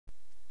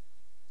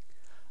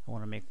I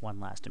want to make one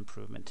last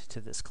improvement to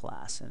this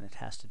class, and it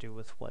has to do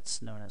with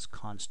what's known as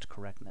const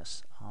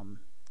correctness.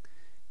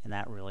 And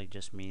that really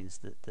just means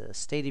that the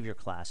state of your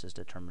class is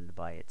determined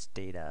by its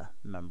data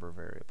member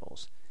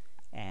variables.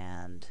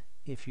 And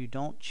if you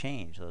don't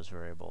change those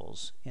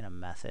variables in a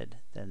method,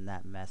 then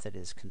that method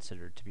is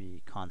considered to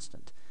be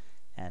constant.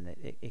 And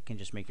it can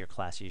just make your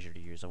class easier to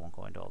use. I won't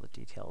go into all the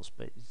details,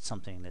 but it's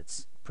something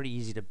that's pretty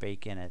easy to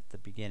bake in at the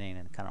beginning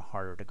and kind of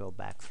harder to go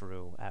back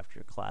through after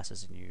your class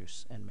is in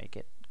use and make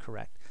it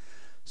correct.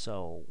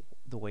 So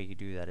the way you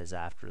do that is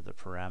after the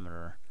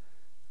parameter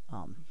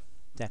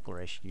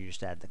declaration, you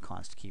just add the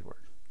const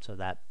keyword. So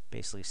that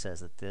basically says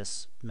that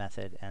this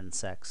method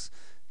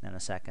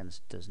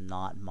nanoseconds does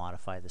not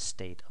modify the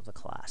state of the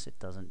class. It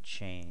doesn't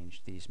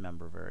change these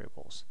member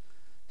variables.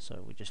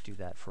 So we just do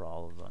that for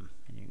all of them,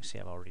 and you can see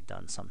I've already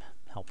done some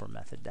helper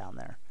method down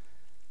there.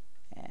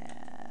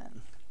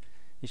 And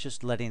it's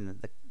just letting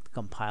the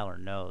compiler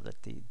know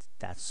that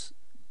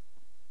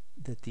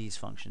these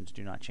functions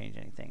do not change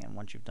anything. And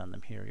once you've done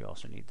them here, you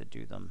also need to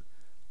do them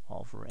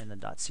over in the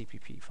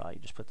 .cpp file. You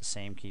just put the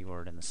same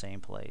keyword in the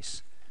same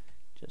place,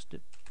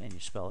 and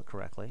you spell it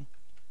correctly.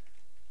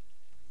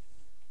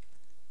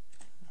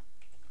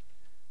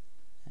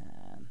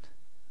 And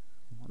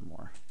one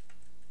more.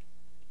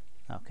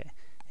 Okay.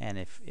 And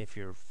if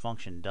your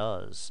function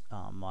does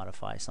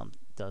modify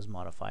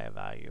a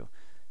value,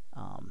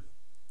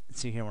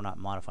 see here we're not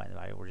modifying the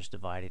value, we're just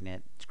dividing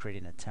it, it's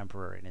creating a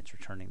temporary, and it's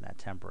returning that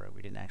temporary.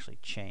 We didn't actually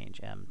change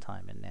m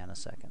time in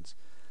nanoseconds.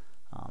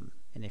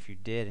 And if you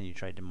did and you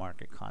tried to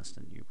mark it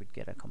constant, you would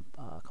get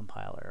a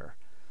compile error.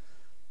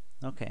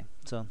 Okay,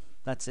 so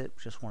that's it.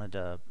 Just wanted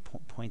to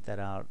point that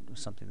out,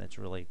 something that's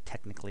really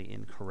technically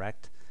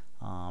incorrect.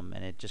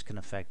 And it just can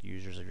affect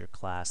users of your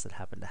class that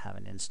happen to have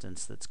an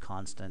instance that's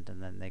constant,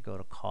 and then they go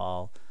to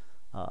call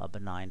a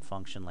benign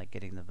function like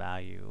getting the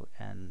value,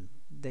 and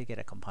they get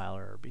a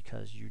compiler error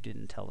because you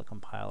didn't tell the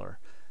compiler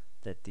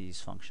that these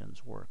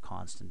functions were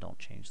constant, don't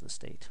change the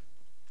state.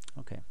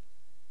 Okay.